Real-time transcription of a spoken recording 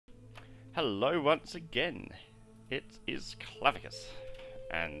Hello once again. It is Klavicus,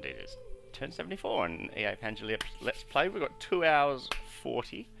 and it is turn 74 on EA Pangaea Let's Play. We've got 2 hours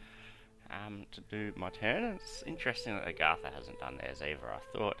 40 to do my turn. And it's interesting that Agatha hasn't done theirs either. I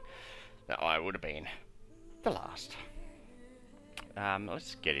thought that I would have been the last.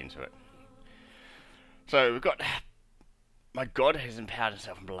 Let's get into it. So we've got my god has empowered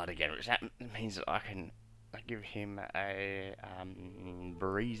himself in blood again, which that means that I can give him a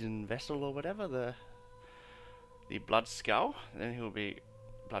brazen vessel or whatever, the blood skull. Then he'll be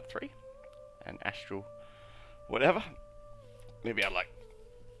blood 3 and astral whatever. Maybe I'd like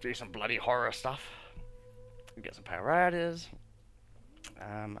do some bloody horror stuff. Get some power riders.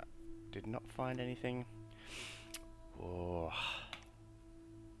 Did not find anything. Oh.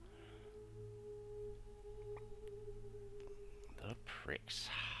 The pricks.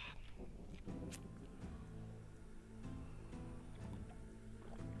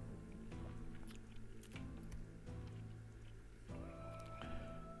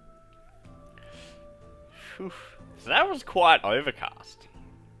 So that was quite overcast.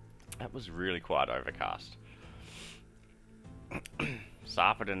 That was really quite overcast.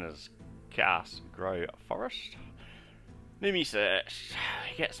 Sarpedon has cast Grow Forest. Numi search.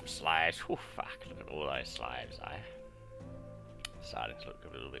 Get some slaves. Oh fuck, look at all those slaves, eh? Starting to look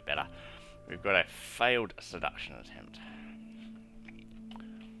a little bit better. We've got a failed seduction attempt.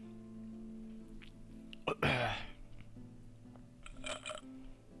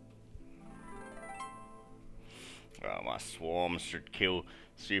 Well, my swarms should kill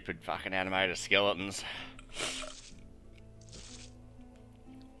stupid fucking animated skeletons.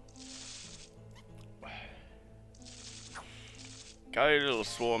 Go, little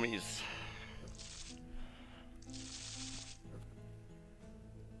swarmies.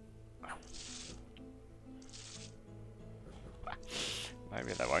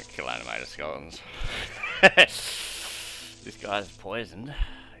 Maybe they won't kill animated skeletons. This guy's poisoned.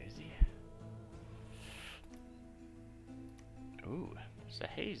 Is he? Ooh, so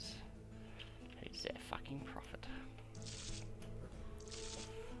he's their fucking prophet.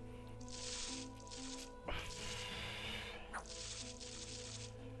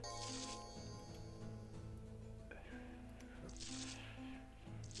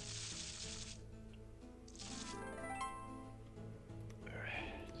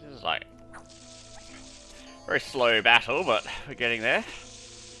 This is like very slow battle, but we're getting there.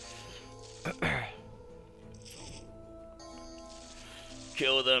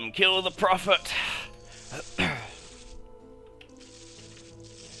 Kill them, kill the prophet.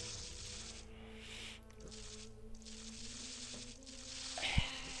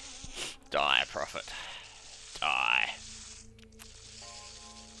 Die, prophet. Die.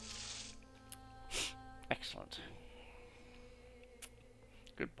 Excellent.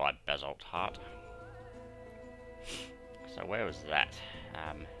 Goodbye, basalt heart. So where was that?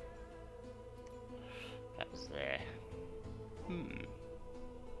 That was there.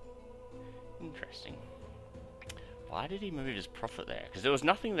 Interesting. Why did he move his prophet there? Because there was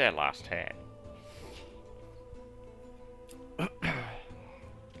nothing there last turn.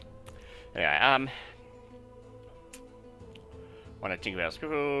 Anyway, when I think about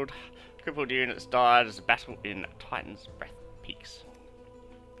crippled units died as a battle in Titan's Breath Peaks.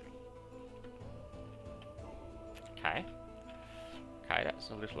 Okay. Okay, that's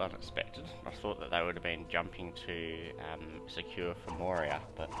a little unexpected. I thought that they would have been jumping to secure for Moria,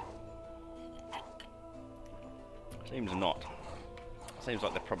 but seems not. Seems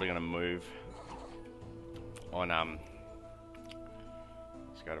like they're probably going to move on.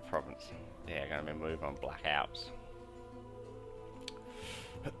 Let's go to province. Yeah, going to be moving on Black Alps.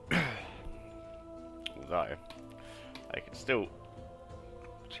 Although they can still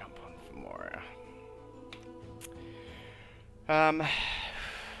jump on for Moria.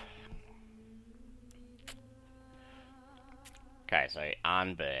 Okay, so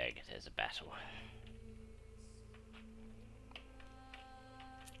Arnberg, there's a battle.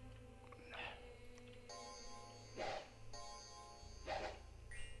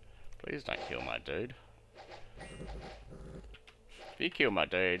 Please don't kill my dude. If you kill my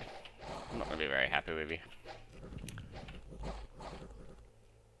dude, I'm not going to be very happy with you.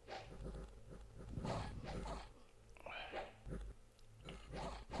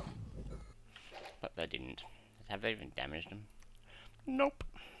 But they didn't. Have they even damaged him? Nope.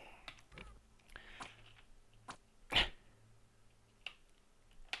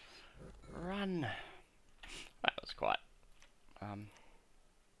 Run. That was quite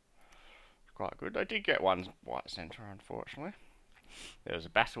good. I did get one white centre, unfortunately. There was a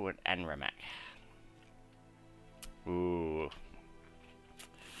battle at Anramak. Ooh.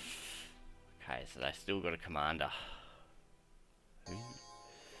 Okay, so they still got a commander. Ooh,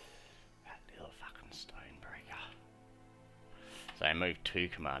 that little fucking stonebreaker. So I moved 2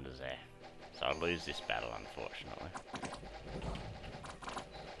 commanders there. So I'll lose this battle, unfortunately.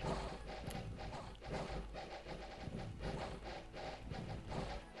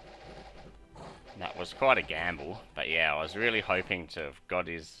 That was quite a gamble, but yeah, I was really hoping to have got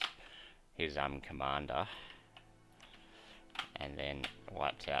his commander and then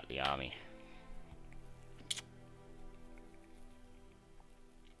wiped out the army.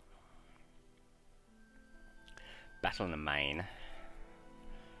 Battle in the main.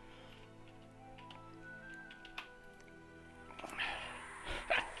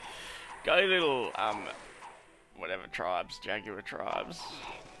 Go little whatever tribes, Jaguar tribes.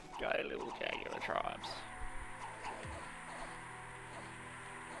 Go little Jaguar tribes.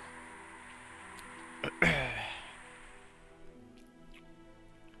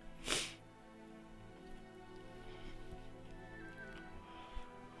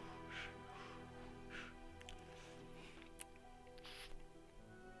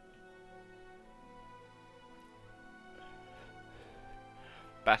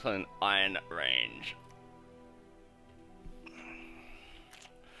 Battle in Iron Range.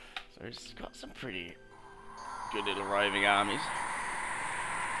 So he's got some pretty good little roving armies.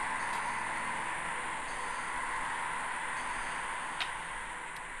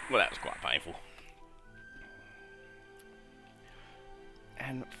 Well, that was quite painful.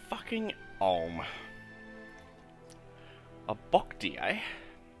 And fucking Ulm. A Bokti, eh?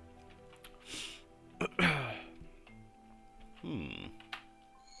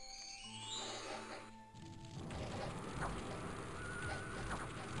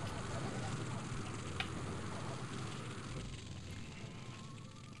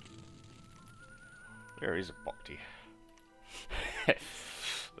 Where is a Bokti?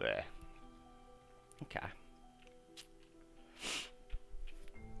 There. Okay.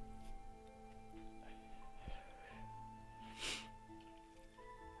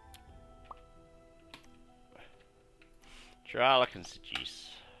 Trala can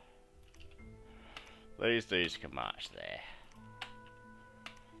seduce. These dudes can march there.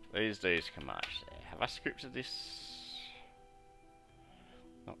 These dudes can march there. Have I scripted this?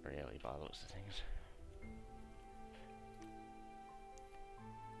 Not really, by the looks of things.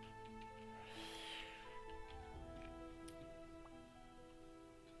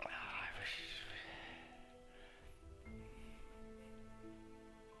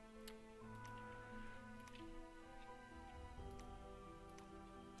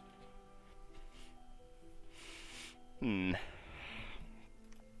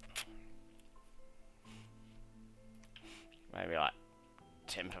 Maybe like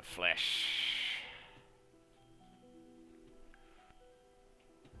temper flesh.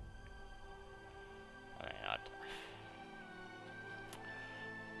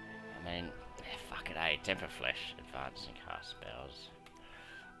 I mean, fuck it, eh? Temper flesh, advance and cast spells.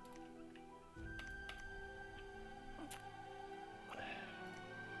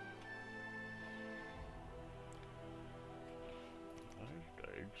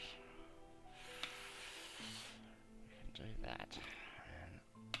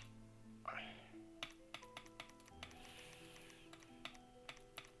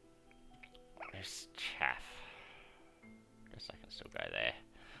 Chaff. Guess I can still go there.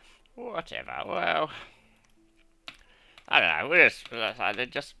 Whatever. Well, I don't know. They're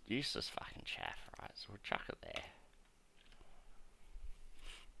just useless fucking chaff, right? So we'll chuck it there.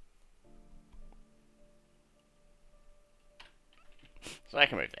 So they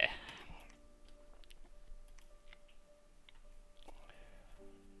can move there.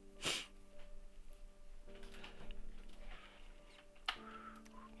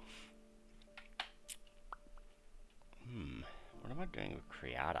 What am I doing with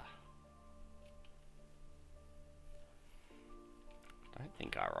Creata? I don't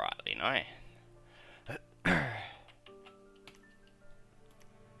think I rightly know.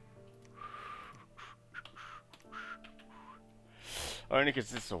 Only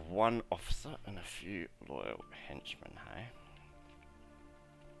consists of 1 officer and a few loyal henchmen, hey?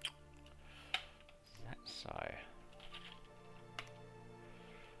 Is that so?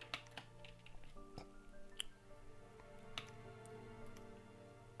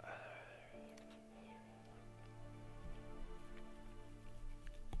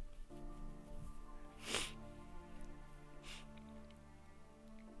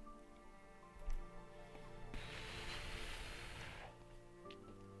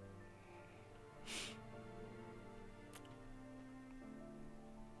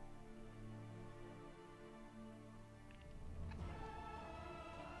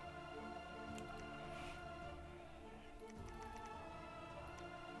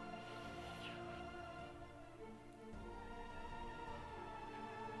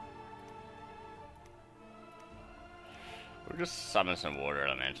 just summon some water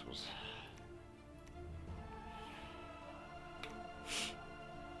elementals.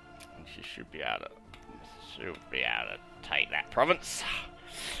 And she should be able to take that province.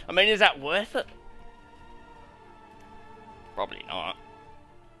 I mean, is that worth it? Probably not.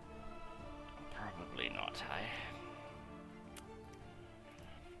 Probably not, hey?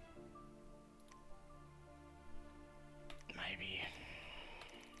 Maybe.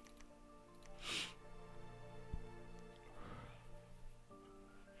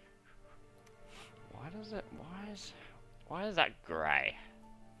 Why is that grey?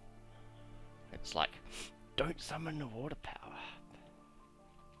 It's like, don't summon the water power.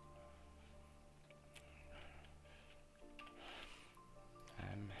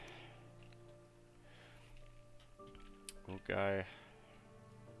 We'll go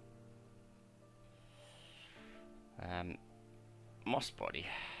moss body,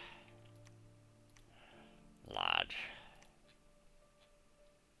 large.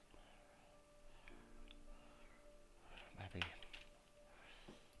 Maybe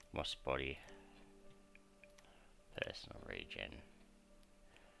moss body, personal regen.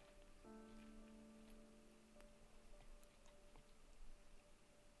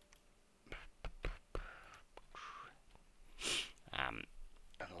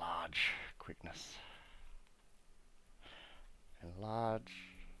 Enlarge quickness. Enlarge.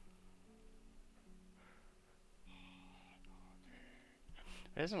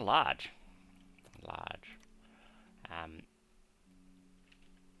 It isn't large. Large.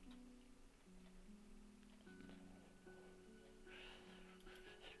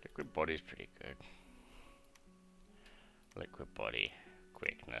 Liquid body's pretty good. Liquid body,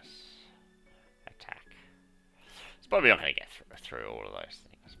 quickness, attack. It's probably not going to get through all of those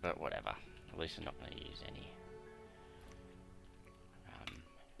things, but whatever. At least I'm not going to use any.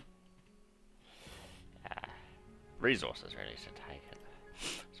 Resources really to take it.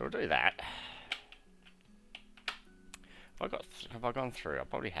 So we'll do that. Have I gone through? I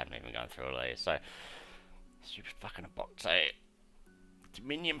probably haven't even gone through all of these. So stupid fucking box.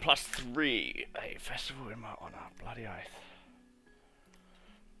 Dominion +3. A festival in my honor. Bloody oath.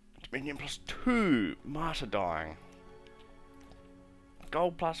 Dominion +2. Martyr dying.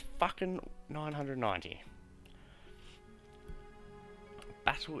 Gold plus fucking 990.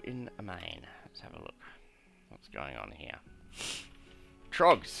 Battle in a main. Let's have a look. What's going on here?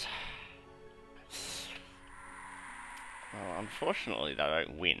 Trogs. Well, unfortunately they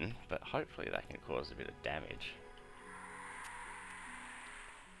don't win, but hopefully they can cause a bit of damage.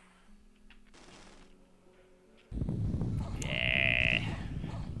 Yeah.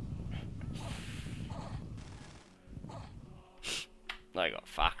 They got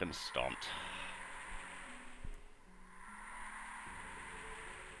fucking stomped.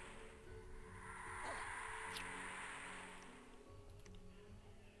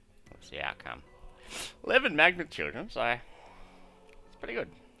 What's the outcome? 11 magnet children, so it's pretty good,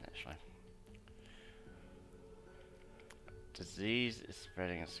 actually. Disease is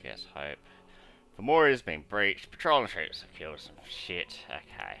spreading a scarce hope. Fomoria's has been breached. Patrol and troops have killed some shit.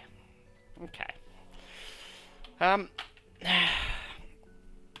 Okay. Okay.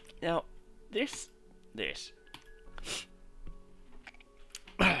 Now, this. Let's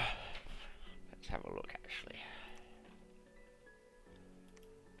have a look, actually.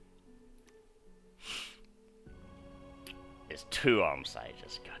 There's 2 Alm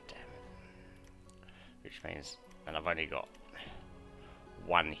Sages, goddammit. Which means, and I've only got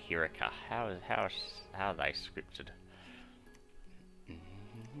 1 Hirika. How are they scripted?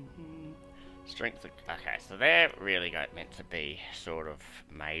 Strength. Okay, so they're really meant to be sort of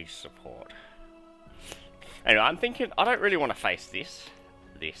mage support. Anyway, I'm thinking I don't really want to face this,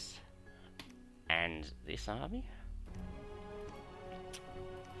 and this army.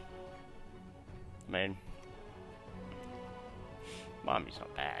 I mean, my army's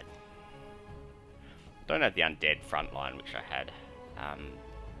not bad. Don't have the undead front line, which I had,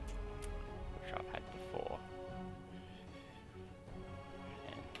 which I've had before.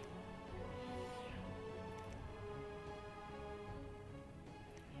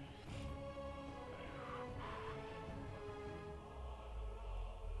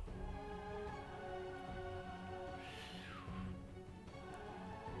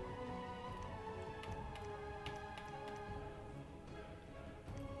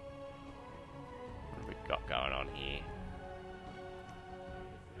 Got going on here.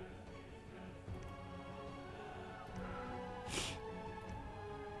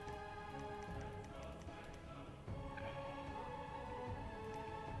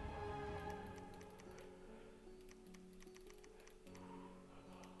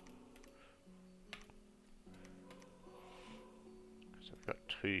 got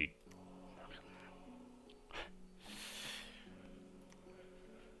two.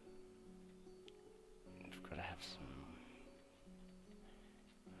 We've got to have some.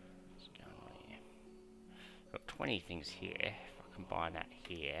 What's going on here? Got 20 things here. If I combine that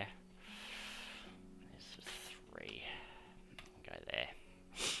here, this is 3. Go there.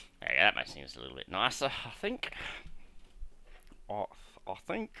 There you go, that makes things a little bit nicer, I think. I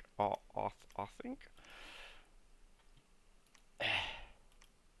think.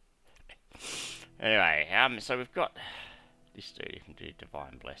 Anyway, so we've got this dude who can do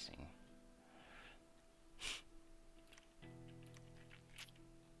Divine Blessing.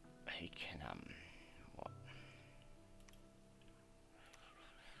 He can, what?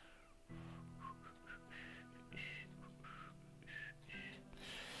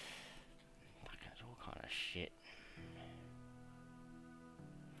 Fucking, it's all kind of shit.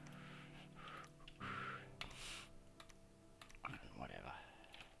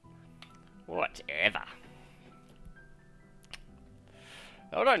 Whatever.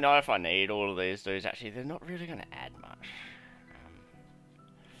 I don't know if I need all of these dudes. Actually, they're not really going to add much.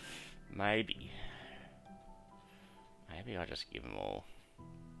 Maybe I just give them all.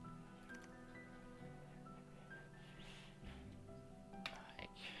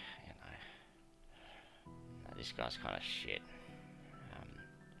 Like, you know. No, this guy's kind of shit.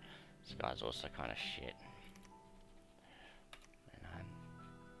 This guy's also kind of shit.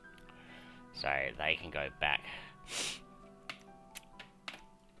 So they can go back.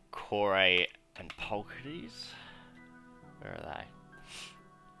 Core and Polkades. Where are they?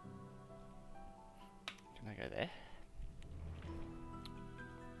 Can I go there?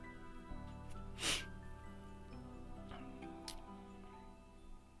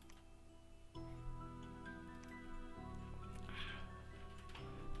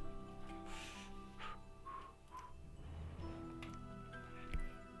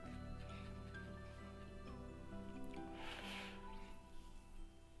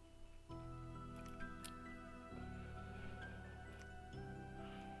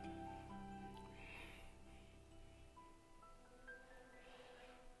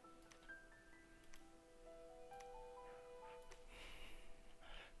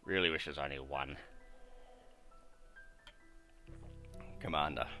 Really wish there's only one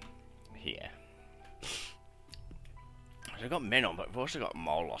commander here. We've got Menon, but we've also got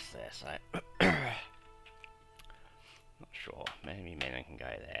Molos there, so not sure. Maybe Menon can go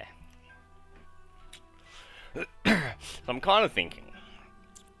there. So I'm kind of thinking,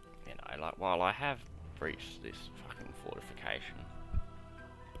 you know, like while I have breached this fucking fortification.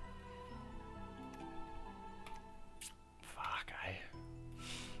 Fuck, eh?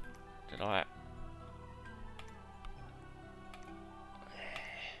 Did I?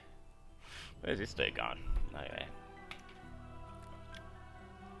 Where's this dude going? Nowhere.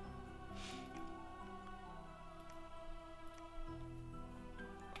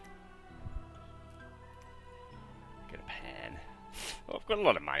 Get a pan. Well, I've got a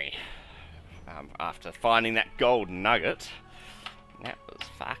lot of money. After finding that golden nugget. That was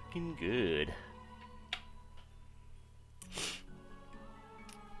fucking good.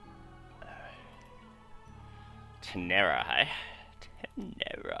 Tenera, hey?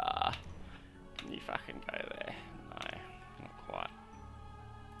 Tenera. Can you fucking go there? No, not quite.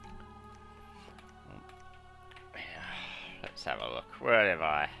 Let's have a look. Where have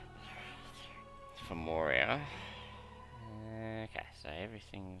I? For Moria. Okay, so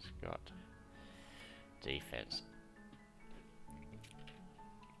everything's got defense.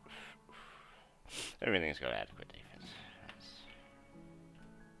 Everything's got adequate defense.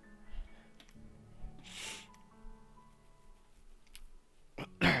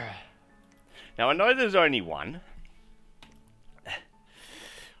 Now I know there's only one. I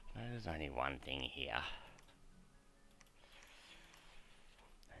know there's only one thing here.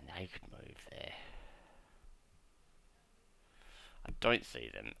 And they could move there. I don't see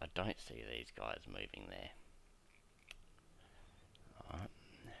them. I don't see these guys moving there. Alright.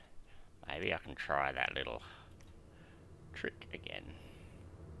 Maybe I can try that little trick again.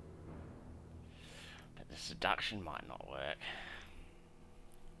 But the seduction might not work.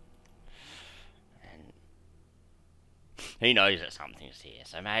 And he knows that something's here,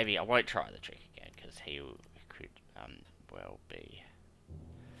 so maybe I won't try the trick again, because he could well be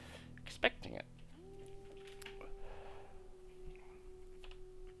expecting it.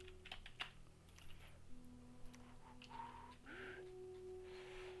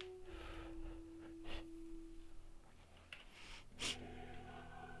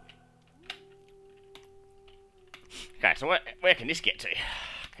 Okay, so where can this get to?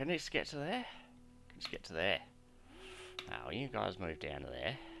 Can this get to there? Can this get to there? Oh, you guys move down to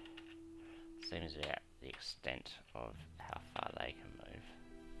there. Seems about the extent of how far they can move.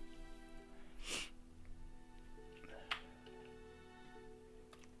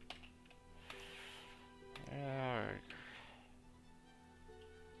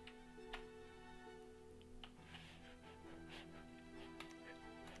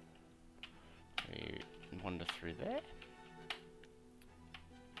 We wander through there.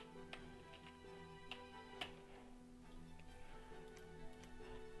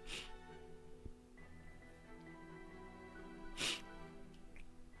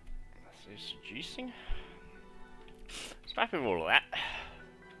 So seducing. So happy with all of that.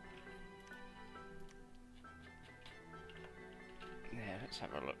 Yeah, let's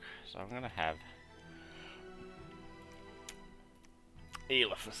have a look. So I'm going to have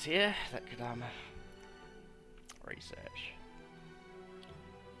Klavicus here that could research.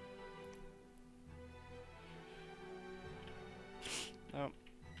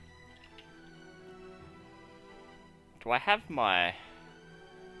 Do I have my...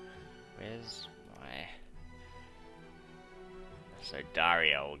 Where's my... So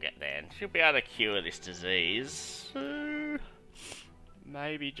Dario will get there and she'll be able to cure this disease. So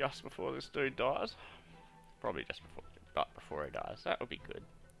maybe just before this dude dies. Probably just before he dies. That would be good.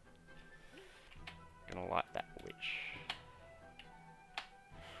 Gonna light that witch.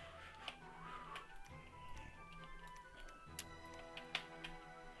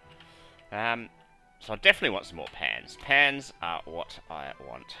 So I definitely want some more pans. Pans are what I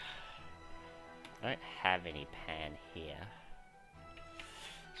want. I don't have any pan here.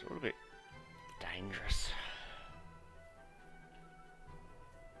 It's a little bit dangerous.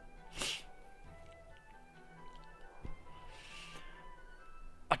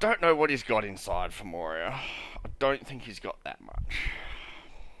 I don't know what he's got inside for Moria. I don't think he's got that much.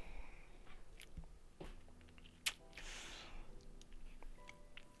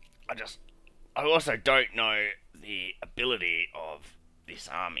 I also don't know the ability of this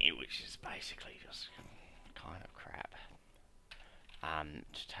army, which is basically just kind of crap.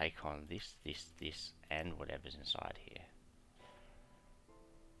 To take on this, and whatever's inside here.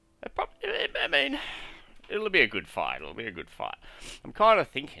 I mean, it'll be a good fight. It'll be a good fight. I'm kind of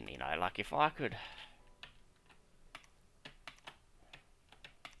thinking, you know, like if I could...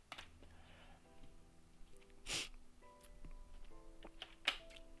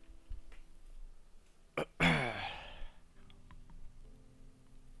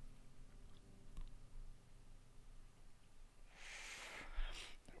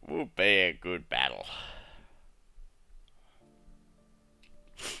 will be a good battle.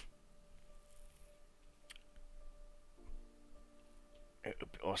 It would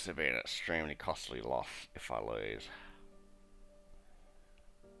also be an extremely costly loss if I lose.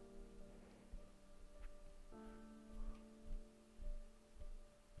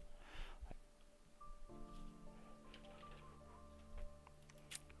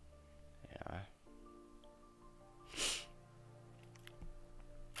 Yeah.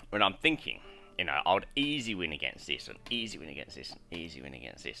 When I'm thinking, you know, I would easy win against this, and easy win against this, and easy win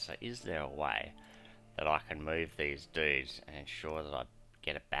against this. So is there a way that I can move these dudes and ensure that I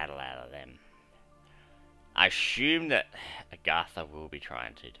get a battle out of them? I assume that Agatha will be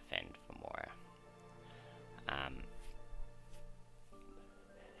trying to defend for Moria. I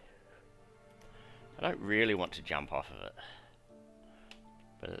don't really want to jump off of it,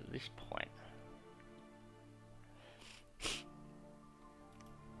 but at this point,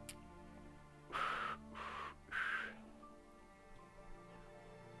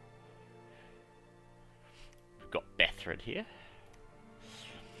 we've got Bethred here.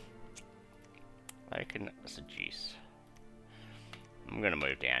 They can seduce. I'm gonna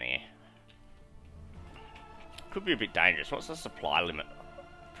move down here. Could be a bit dangerous. What's the supply limit?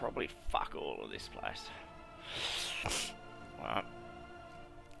 Probably fuck all of this place. Right.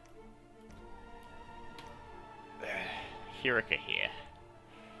 Hyrika here.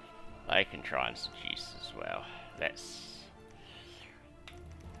 They can try and seduce as well. Let's...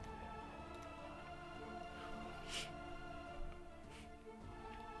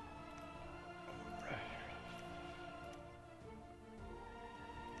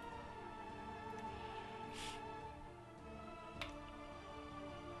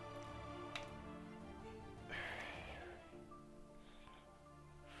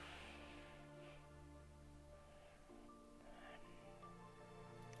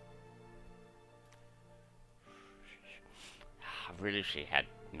 I really wish she had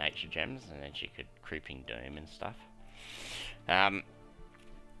nature gems and then she could creeping doom and stuff. But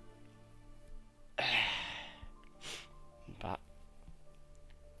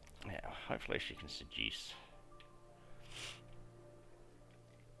yeah, hopefully she can seduce.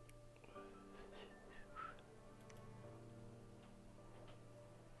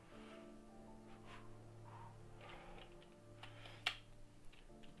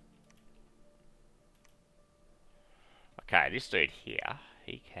 Okay, this dude here,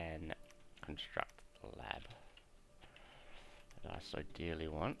 he can construct the lab that I so dearly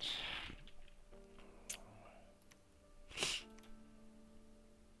want.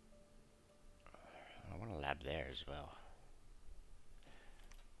 I want a lab there as well.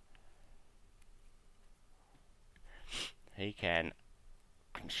 He can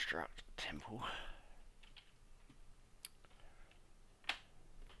construct a temple.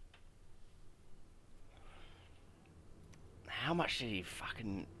 How much did he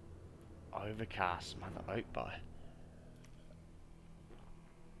fucking overcast Mother Oak by?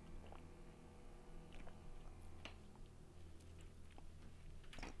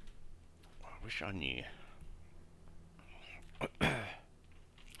 I wish I knew. I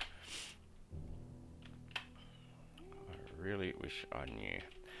really wish I knew.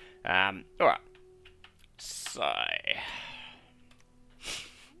 Alright. So...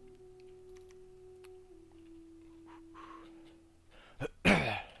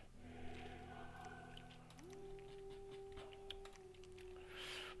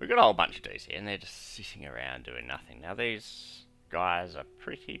 we've got a whole bunch of dudes here, and they're just sitting around doing nothing. Now these guys are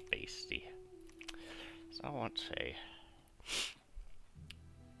pretty beastie. So I want to...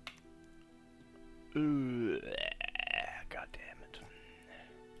 Ooh, God damn it.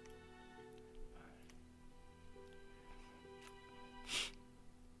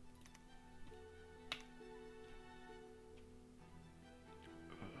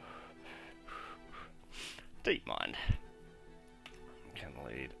 Deep Mind can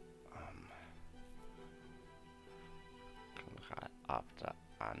lead after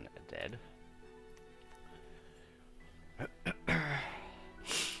undead.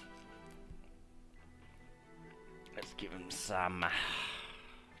 Let's give him some.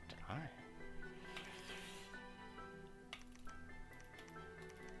 Dunno.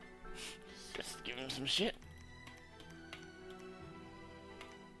 Just give him some shit.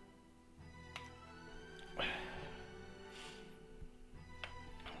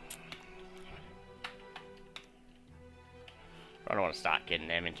 I don't want to start getting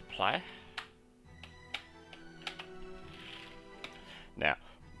them into play. Now,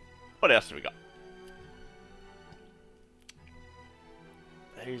 what else do we got?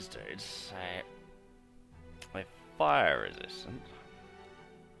 These dudes say they're fire resistant,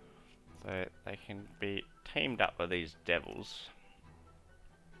 so they can be teamed up with these devils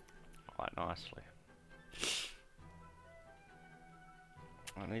quite nicely.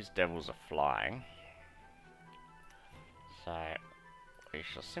 And these devils are flying. So, we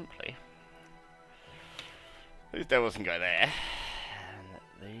shall simply... these devils can go there,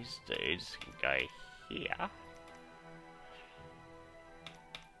 and these dudes can go here.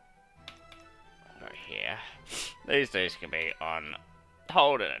 Go here. These dudes can be on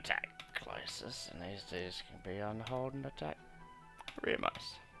hold and attack closest, and these dudes can be on hold and attack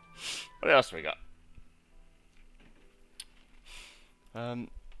rearmost. What else we got?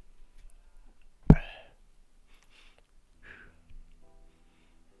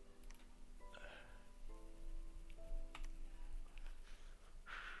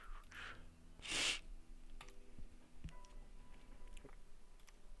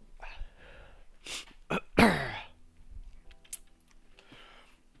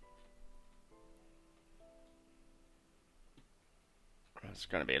 It's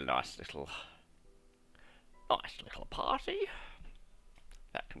going to be a nice little party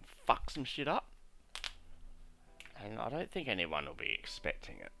that can fuck some shit up, and I don't think anyone will be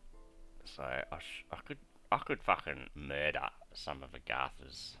expecting it. So I could fucking murder some of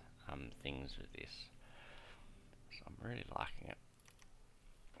Agatha's things with this. So I'm really liking it.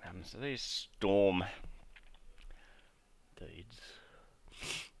 So these storm dudes.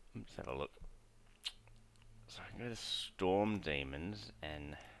 Let's have a look. So I can go to Storm Demons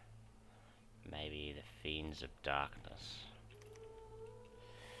and maybe the Fiends of Darkness.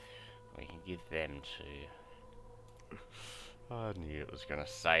 We can give them to... I knew it was going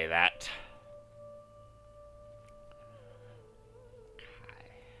to say that. Okay.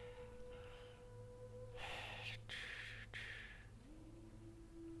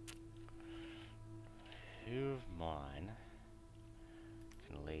 Who of mine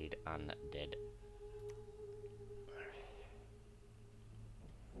can lead undead?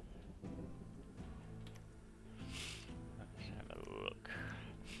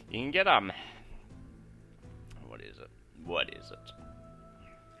 You can get, what is it? What is it?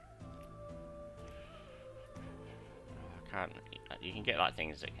 I can't, you can get like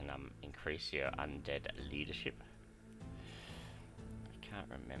things that can, increase your undead leadership. I can't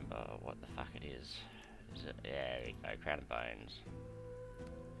remember what the fuck it is. Is it, yeah, there we go, Crown of Bones.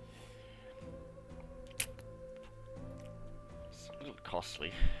 a little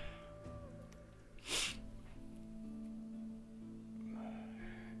costly.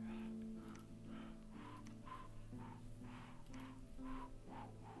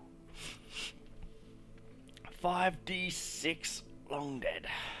 $5d6 long dead.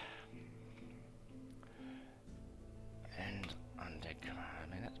 And undead command. I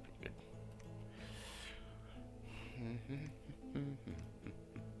mean, that's pretty good.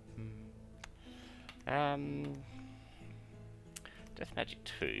 Death Magic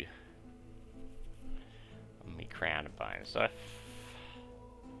 2. On me crown and bones. So, I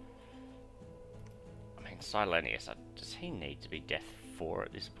mean, Silenius, does he need to be Death 4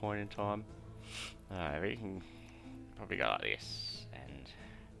 at this point in time? We can probably go like this, and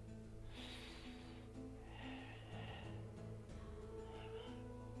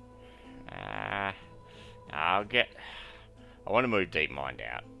I want to move Deep Mind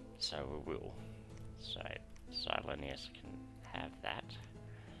out, so we will. So Silenius can have that,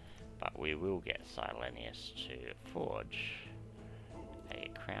 but we will get Silenius to forge a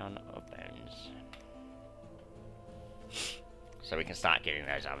Crown of Bones, so we can start getting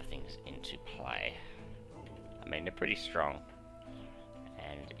those other things into play. I mean, they're pretty strong,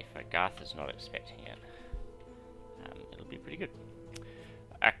 and if Agartha's not expecting it, it'll be pretty good.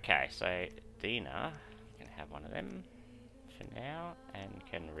 Okay, so Dina can have one of them for now, and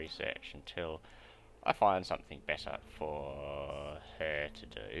can research until I find something better for her to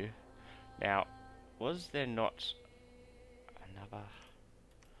do. Now, was there not another...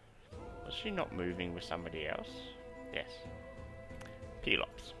 Was she not moving with somebody else? Yes.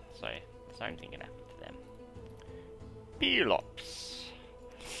 Pelops. So, the same thing can happen to them. Pelops.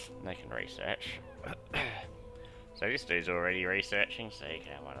 And they can research. So this dude's already researching, so you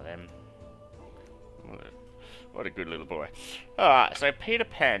can have one of them. What a good little boy. Alright, so Peter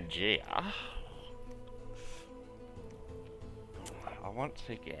Pangaea. I want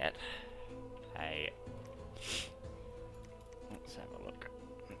to get a... Let's have a look.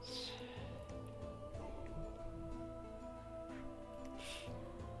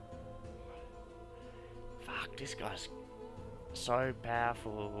 Fuck, this guy's so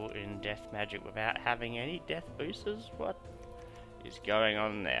powerful in death magic without having any death boosters. What is going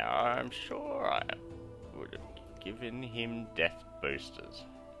on there? I'm sure I would have given him death boosters.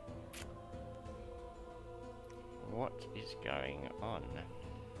 What is going on?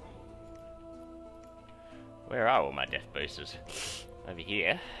 Where are all my death boosters? Over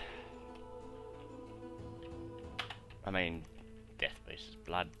here. I mean, death boosters,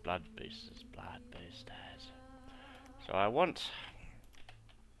 blood boosters, blood boosters. So I don't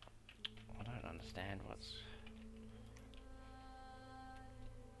understand what's...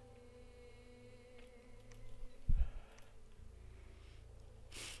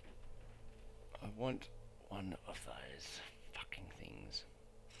 I want one of those fucking things.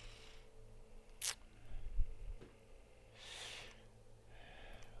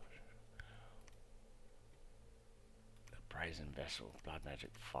 The Brazen Vessel, Blood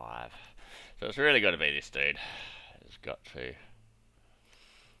Magic 5. So it's really got to be this dude. It's got to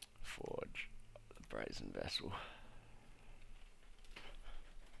forge the Brazen Vessel.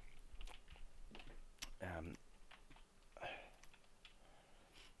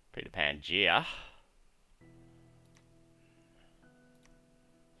 Peter Pangaea.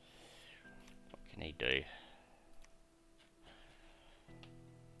 What can he do?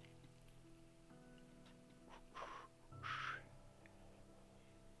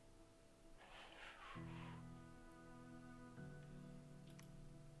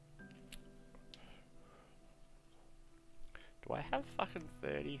 Do I have fucking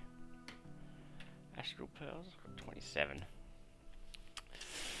 30 astral pearls? I've got 27.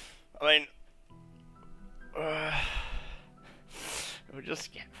 I mean, we'll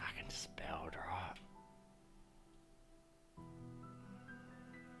just get fucking spelled, right?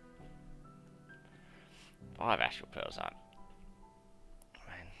 Five astral pearls aren't. I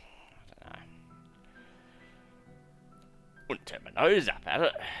mean, I don't know. Wouldn't turn my nose up at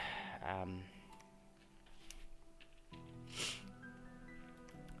it.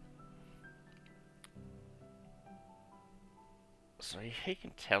 So he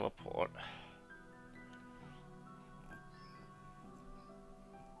can teleport,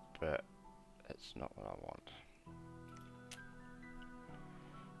 but that's not what I want.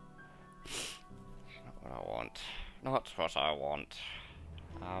 It's not what I want. Not what I want.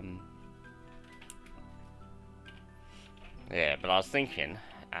 Yeah, but I was thinking,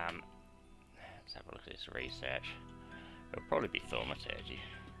 let's have a look at this research. It'll probably be thaumaturgy.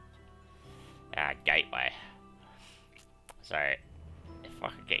 Gateway. So, if I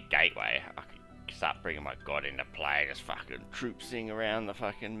could get Gateway, I could start bringing my god into play, just fucking troopsing around the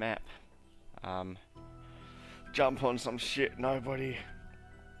fucking map. Jump on some shit nobody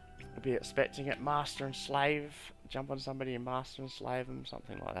would be expecting it. Master and slave. Jump on somebody and master and slave them.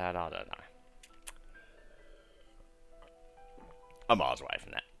 Something like that. I don't know. I'm miles away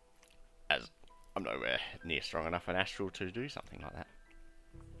from that, as I'm nowhere near strong enough in Astral to do something like that.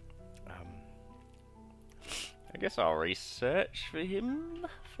 I guess I'll research for him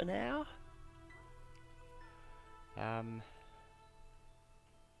for now.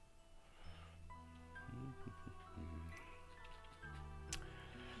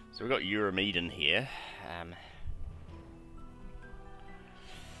 So we've got Eurymedon here.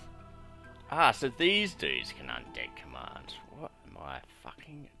 So these dudes can undead command. What am I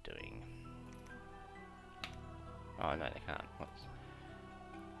fucking doing? Oh no, they can't.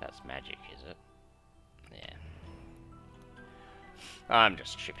 That's magic, is it? Yeah. I'm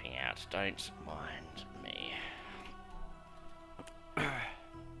just chipping out. Don't mind me.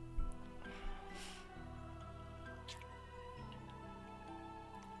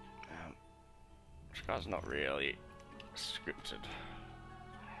 This guy's not really scripted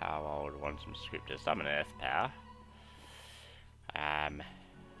how I would want some scripted. Summon Earth Power.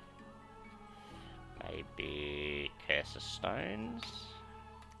 Maybe Curse of Stones.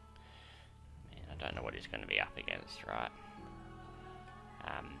 Man, I don't know what he's going to be up against, right?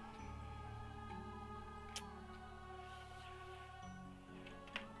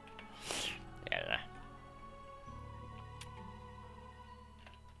 Yeah, I don't know.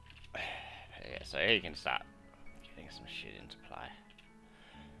 Yeah, so he can start getting some shit into play.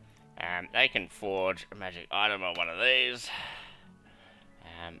 They can forge a magic item on one of these.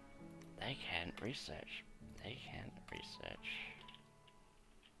 They can research. They can research.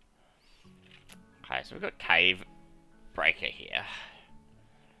 Okay, so we've got Cave Breaker here.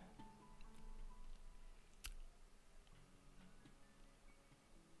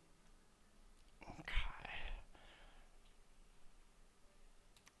 Okay.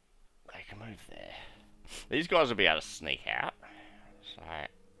 They can move there. These guys will be able to sneak out. So I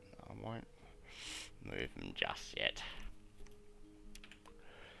won't move them just yet.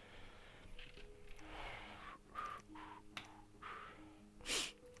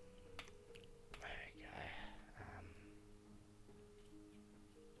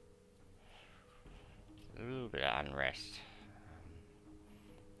 A little bit of unrest.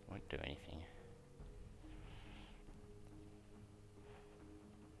 Won't do anything.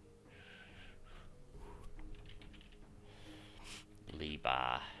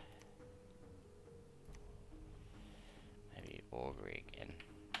 Bar. Maybe Augury again.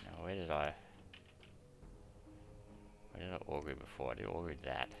 Now where did I Augury before? I did Augury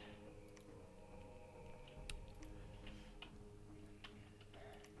that.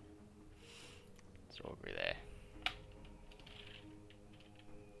 Let's Augury there.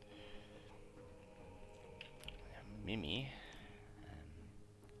 Mimi.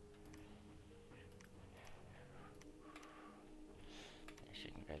 She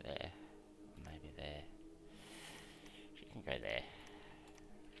can go there. Maybe there. She can go there.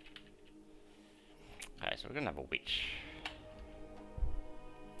 Okay, so we're gonna have a witch.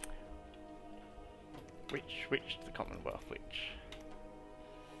 Witch to the Commonwealth witch.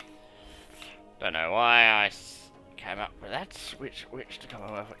 Don't know why I came up with that. Witch to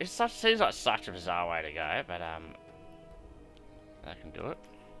Commonwealth. It seems like such a bizarre way to go, but they can do it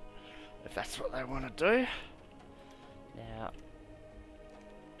if that's what they want to do. Now,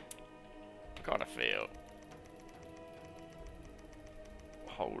 gotta feel.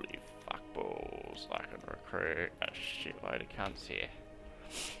 Holy fuck balls! I can recruit a shitload of cunts here.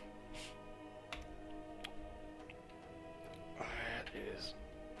 That is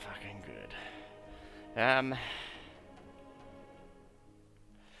fucking good.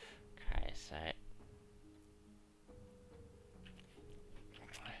 Okay, so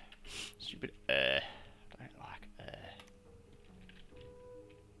stupid don't like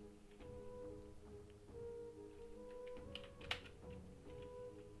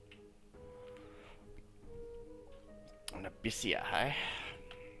an Abyssia, hey?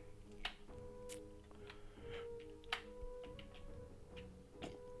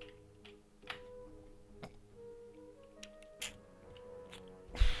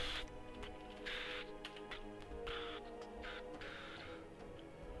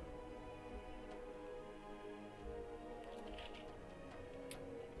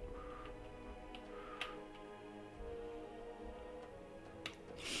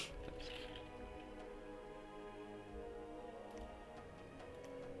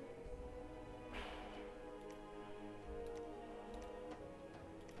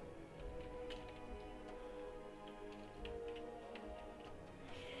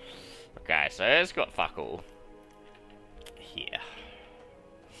 Okay, so it's got fuck all here.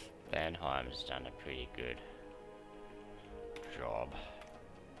 Vanheim's done a pretty good job.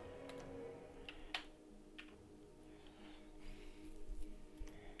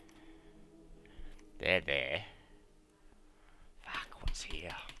 They're there. Fuck, what's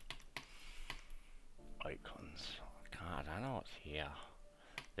here? Icons. I don't know what's here.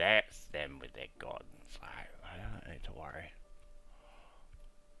 That's them with their gods. I don't need to worry.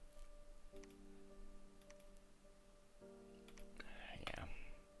 Yeah.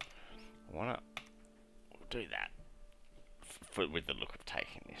 I wanna do that with the look of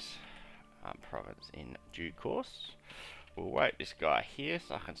taking this province in due course. We'll wait this guy here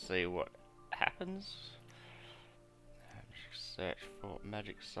so I can see what happens. Search for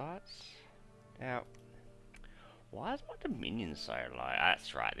magic sites. Now, why is my dominion so low?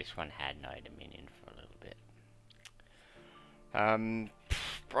 That's right, this one had no dominion for a little bit.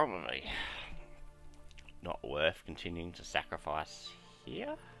 Probably not worth continuing to sacrifice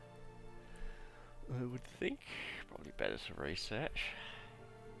here, I would think. Probably better to research.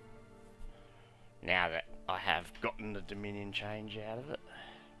 Now that I have gotten the dominion change out of it.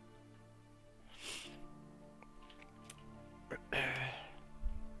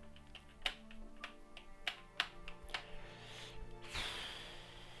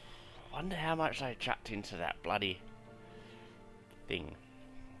 I wonder how much they chucked into that bloody thing.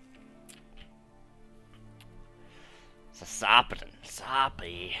 It's a Sarpedon.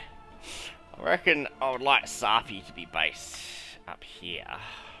 Sarpy. I reckon I would like Sarpy to be based up here.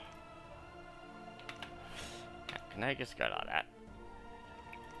 Can they just go like that?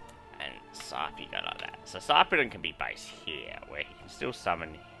 And Sarpy go like that. So Sarpedon can be based here, where he can still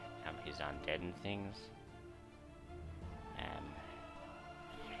summon his undead and things.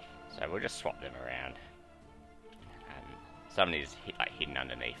 So we'll just swap them around. Some of these like hidden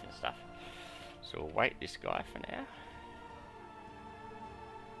underneath and stuff. So we'll wait this guy for now.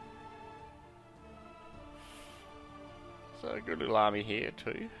 So a good little army here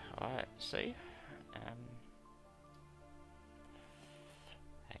too, I see.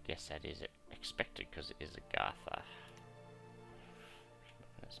 I guess that is expected because it is a Gartha.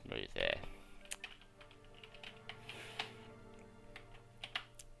 Let's move there.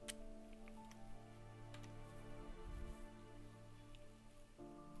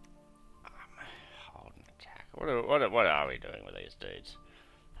 Hold and attack. What are we doing with these dudes?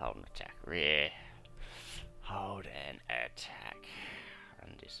 Hold and attack. Rear. Hold and attack.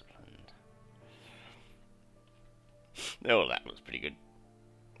 Undisciplined. Oh, that looks pretty good.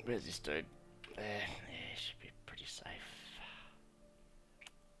 Where's this dude? There. Yeah, should be pretty safe.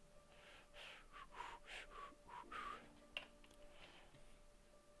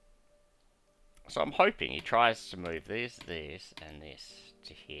 So I'm hoping he tries to move this, and this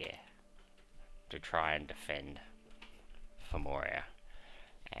to here to try and defend Femoria.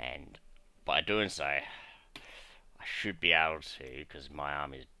 And by doing so, I should be able to, because my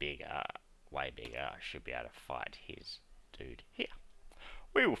army is bigger, way bigger, I should be able to fight his dude here.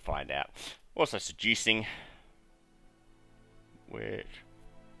 We will find out. Also seducing, which,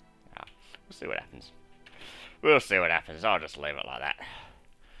 we'll see what happens. We'll see what happens. I'll just leave it like that.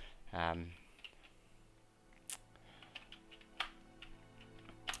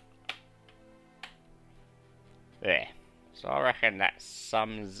 There. So I reckon that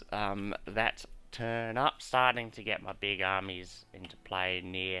sums that turn up. Starting to get my big armies into play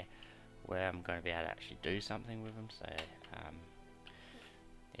near where I'm going to be able to actually do something with them. So,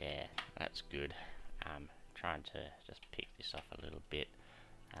 yeah, that's good. Trying to just pick this off a little bit.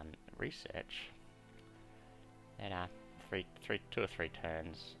 Research. And 2 or 3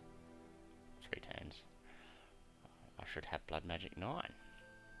 turns. 3 turns. I should have Blood Magic 9.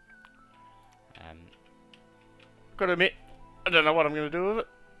 Gotta admit, I don't know what I'm going to do with it,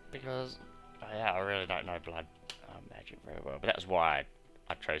 because I really don't know Blood Magic very well. But that's why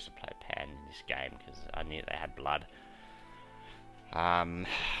I chose to play Pan in this game, because I knew they had blood. So I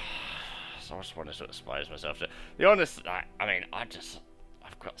just wanted to expose myself to. The honest, I mean, I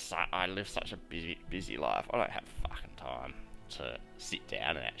live such a busy life. I don't have fucking time to sit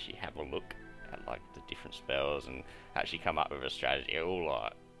down and actually have a look at like the different spells and actually come up with a strategy. All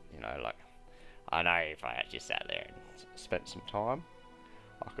like, you know, like. I know if I actually sat there and spent some time,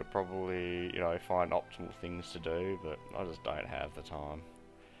 I could probably, you know, find optimal things to do, but I just don't have the time.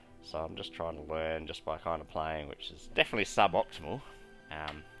 So I'm just trying to learn just by kind of playing, which is definitely suboptimal.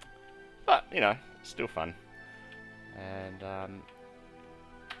 But, you know, still fun. And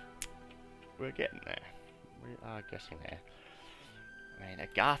we're getting there. We are getting there. I mean,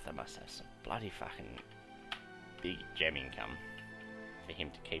 Agartha must have some bloody fucking big gem income. for him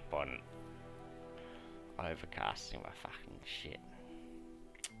to keep on overcasting my fucking shit.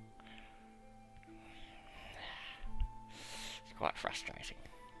 It's quite frustrating.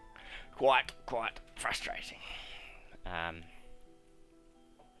 Quite frustrating. But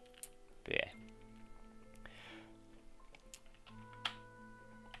yeah.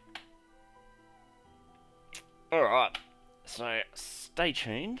 Alright, so stay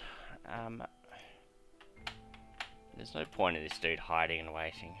tuned. There's no point in this dude hiding and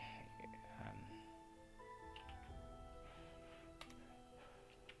waiting.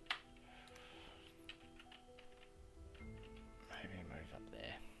 Maybe move up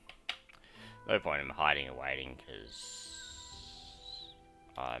there. No point in hiding and waiting because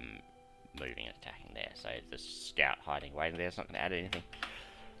I'm moving and attacking there. So the scout hiding and waiting there is not going to add anything.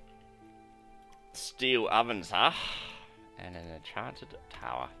 Steel ovens, huh? And an enchanted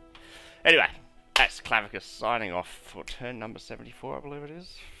tower. Anyway, that's Klavicus signing off for turn number 74, I believe it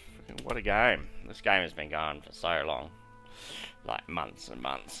is. Freaking what a game. This game has been going for so long. Like months and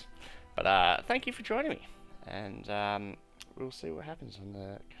months. But thank you for joining me. And we'll see what happens on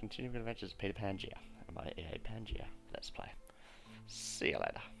the continuing adventures of Peter Pangaea. My EA Pangaea Let's Play. See you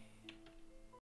later.